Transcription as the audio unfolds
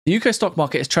The UK stock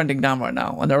market is trending down right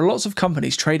now, and there are lots of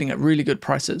companies trading at really good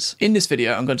prices. In this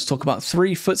video, I'm going to talk about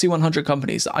 3 FTSE 100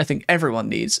 companies that I think everyone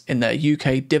needs in their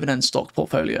UK dividend stock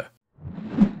portfolio.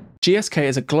 GSK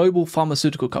is a global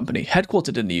pharmaceutical company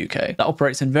headquartered in the UK that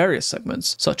operates in various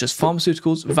segments, such as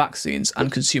pharmaceuticals, vaccines,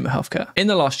 and consumer healthcare. In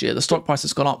the last year, the stock price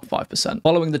has gone up 5%,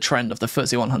 following the trend of the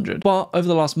FTSE 100. But over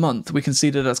the last month, we can see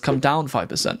that it has come down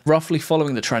 5%, roughly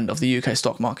following the trend of the UK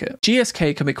stock market.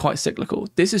 GSK can be quite cyclical.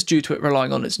 This is due to it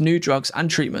relying on its new drugs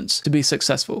and treatments to be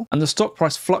successful, and the stock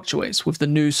price fluctuates with the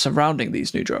news surrounding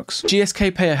these new drugs.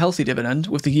 GSK pay a healthy dividend,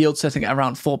 with the yield sitting at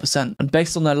around 4%, and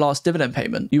based on their last dividend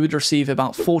payment, you would receive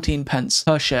about 14 pence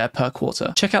per share per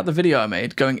quarter. Check out the video I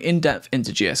made going in depth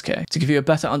into GSK to give you a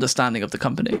better understanding of the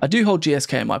company. I do hold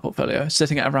GSK in my portfolio,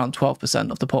 sitting at around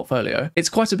 12% of the portfolio. It's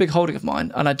quite a big holding of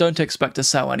mine, and I don't expect to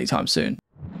sell anytime soon.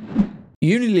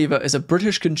 Unilever is a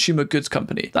British consumer goods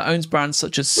company that owns brands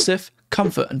such as Cif,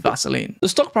 Comfort, and Vaseline. The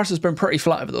stock price has been pretty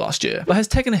flat over the last year, but has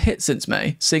taken a hit since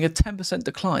May, seeing a 10%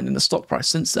 decline in the stock price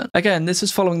since then. Again, this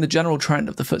is following the general trend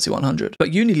of the FTSE 100,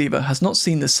 but Unilever has not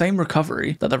seen the same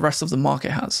recovery that the rest of the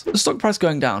market has. The stock price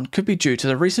going down could be due to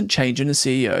the recent change in the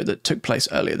CEO that took place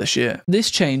earlier this year.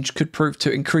 This change could prove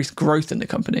to increase growth in the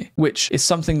company, which is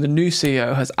something the new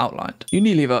CEO has outlined.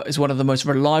 Unilever is one of the most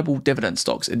reliable dividend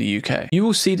stocks in the UK. You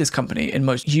will see this company in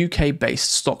most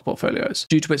UK-based stock portfolios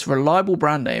due to its reliable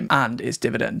brand name and its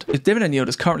dividend. Its dividend yield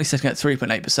is currently sitting at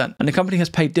 3.8%, and the company has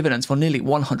paid dividends for nearly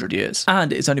 100 years,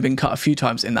 and it's only been cut a few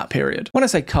times in that period. When I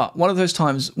say cut, one of those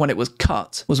times when it was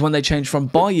cut was when they changed from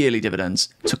bi-yearly dividends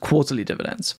to quarterly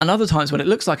dividends. And other times when it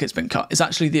looks like it's been cut is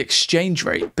actually the exchange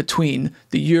rate between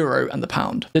the euro and the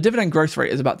pound. The dividend growth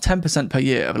rate is about 10% per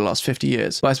year over the last 50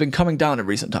 years, but has been coming down in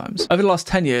recent times. Over the last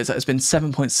 10 years, it has been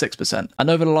 7.6%, and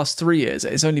over the last 3 years,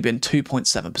 it has only been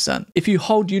 2.7%. If you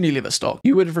hold Unilever stock,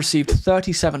 you would have received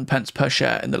 37 pence per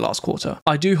share in the last quarter.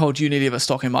 I do hold Unilever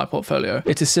stock in my portfolio.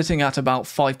 It is sitting at about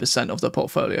 5% of the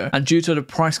portfolio, and due to the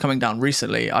price coming down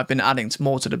recently, I've been adding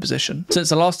more to the position. Since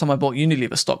the last time I bought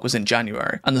Unilever stock was in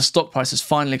January, and the stock price is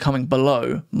finally coming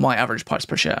below my average price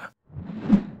per share.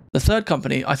 The third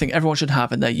company I think everyone should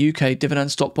have in their UK dividend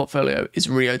stock portfolio is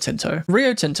Rio Tinto.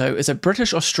 Rio Tinto is a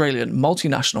British-Australian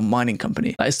multinational mining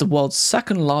company that is the world's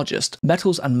second largest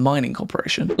metals and mining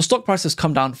corporation. The stock price has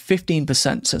come down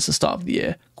 15% since the start of the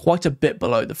year, quite a bit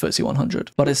below the FTSE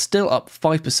 100, but is still up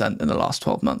 5% in the last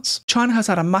 12 months. China has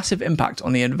had a massive impact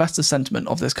on the investor sentiment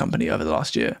of this company over the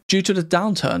last year, due to the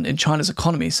downturn in China's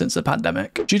economy since the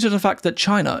pandemic, due to the fact that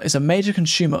China is a major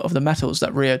consumer of the metals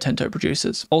that Rio Tinto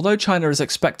produces. Although China is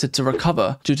expected to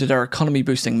recover due to their economy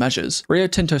boosting measures, Rio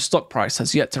Tinto's stock price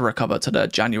has yet to recover to their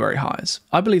January highs.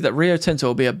 I believe that Rio Tinto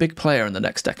will be a big player in the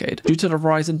next decade due to the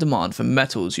rise in demand for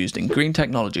metals used in green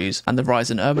technologies and the rise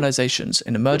in urbanizations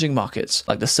in emerging markets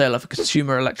like the sale of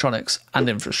consumer electronics and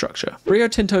infrastructure. Rio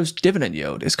Tinto's dividend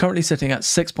yield is currently sitting at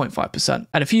 6.5%,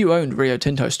 and if you owned Rio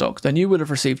Tinto stock, then you would have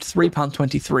received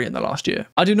 £3.23 in the last year.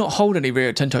 I do not hold any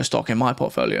Rio Tinto stock in my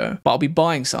portfolio, but I'll be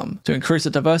buying some to increase the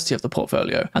diversity of the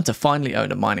portfolio and to finally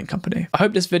own a mining company. I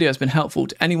hope this video has been helpful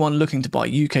to anyone looking to buy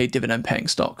UK dividend paying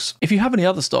stocks. If you have any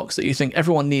other stocks that you think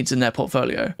everyone needs in their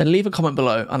portfolio, then leave a comment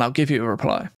below and I'll give you a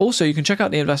reply. Also, you can check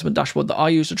out the investment dashboard that I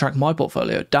use to track my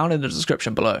portfolio down in the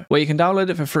description below, where you can download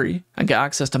it for free and get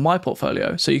access to my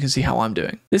portfolio so you can see how I'm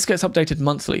doing. This gets updated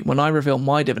monthly when I reveal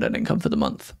my dividend income for the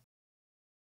month.